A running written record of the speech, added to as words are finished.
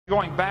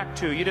Going back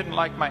to, you didn't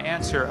like my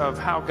answer of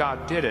how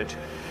God did it.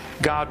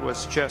 God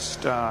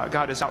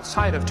is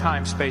outside of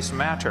time, space,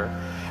 matter.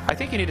 I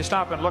think you need to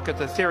stop and look at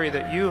the theory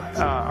that you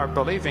are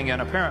believing in,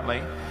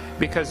 apparently,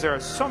 because there are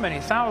so many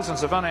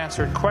thousands of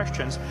unanswered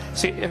questions.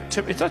 See,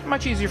 it's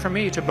much easier for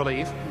me to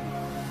believe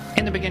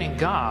in the beginning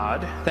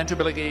God than to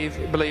believe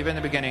in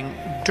the beginning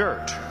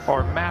dirt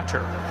or matter.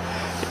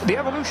 The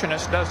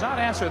evolutionist does not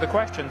answer the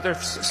question.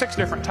 There's 6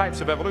 different types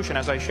of evolution,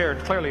 as I shared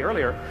clearly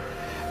earlier.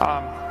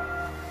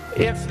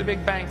 If the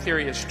Big Bang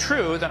Theory is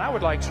true, then I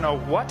would like to know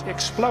what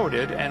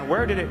exploded and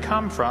where did it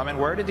come from and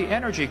where did the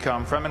energy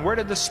come from and where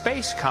did the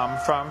space come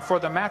from for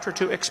the matter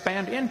to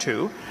expand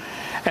into,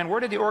 and where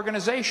did the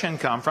organization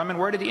come from and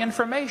where did the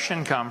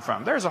information come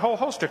from. There's a whole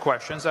host of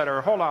questions that are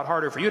a whole lot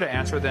harder for you to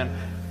answer than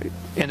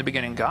in the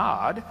beginning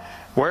God.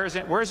 Where's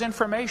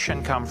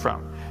information come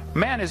from?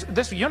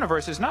 This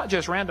universe is not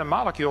just random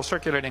molecules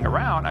circulating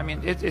around. I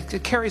mean,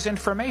 it carries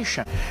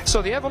information.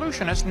 So the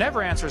evolutionist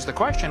never answers the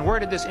question, where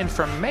did this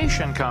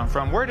information come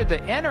from? Where did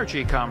the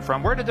energy come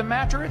from? Where did the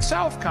matter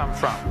itself come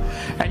from?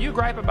 And you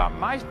gripe about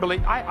my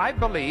belief. I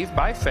believe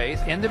by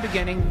faith in the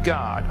beginning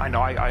God. I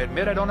know, I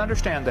admit I don't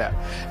understand that.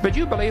 But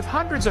you believe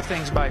hundreds of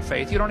things by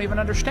faith. You don't even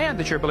understand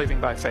that you're believing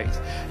by faith.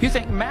 You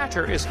think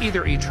matter is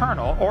either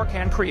eternal or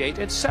can create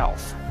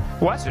itself.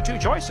 Well, that's the 2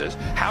 choices.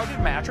 How did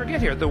matter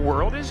get here? The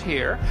world is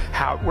here.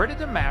 Where did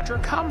the matter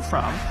come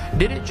from?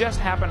 Did it just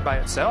happen by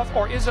itself,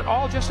 or is it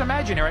all just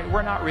imaginary?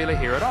 We're not really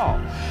here at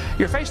all.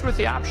 You're faced with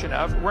the option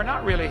of, we're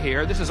not really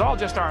here, this is all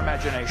just our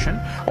imagination,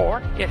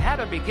 or it had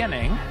a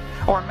beginning,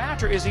 or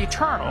matter is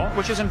eternal,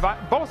 which is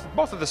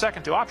both of the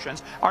second 2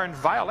 options are in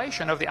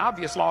violation of the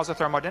obvious laws of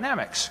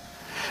thermodynamics.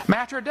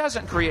 Matter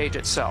doesn't create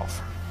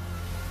itself.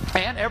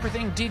 And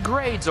everything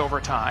degrades over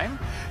time.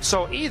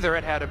 So either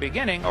it had a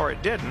beginning or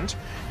it didn't.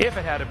 If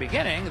it had a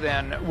beginning,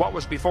 then what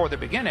was before the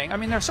beginning? I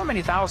mean, there's so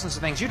many thousands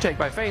of things you take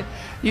by faith.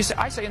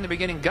 I say in the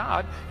beginning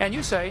God, and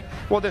you say,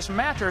 well, this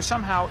matter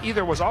somehow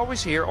either was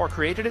always here or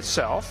created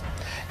itself,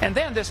 and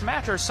then this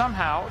matter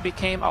somehow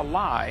became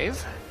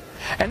alive,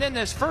 and then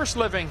this first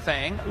living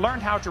thing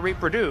learned how to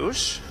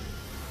reproduce,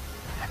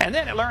 and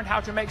then it learned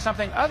how to make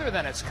something other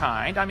than its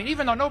kind. I mean,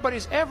 even though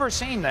nobody's ever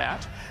seen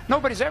that,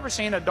 nobody's ever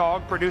seen a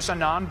dog produce a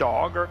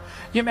non-dog. Or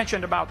you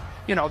mentioned about,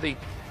 the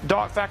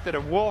fact that a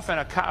wolf and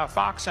a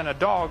fox and a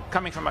dog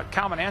coming from a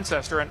common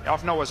ancestor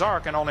of Noah's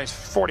Ark in only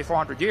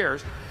 4,400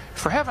 years.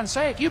 For heaven's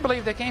sake, you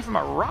believe they came from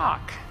a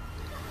rock.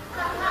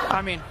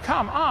 I mean,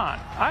 come on.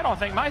 I don't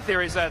think my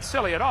theory is that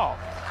silly at all.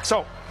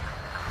 So,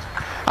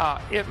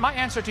 if my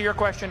answer to your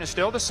question is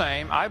still the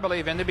same, I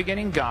believe in the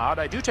beginning God.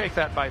 I do take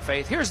that by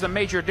faith. Here's the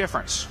major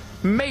difference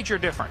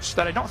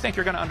that I don't think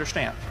you're going to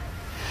understand.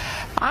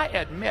 I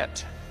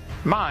admit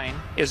mine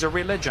is a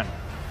religion.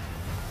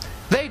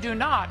 They do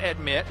not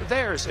admit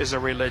theirs is a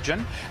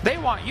religion. They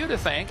want you to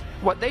think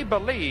what they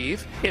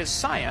believe is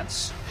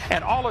science,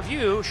 and all of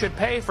you should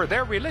pay for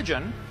their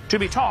religion to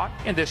be taught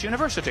in this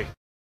university.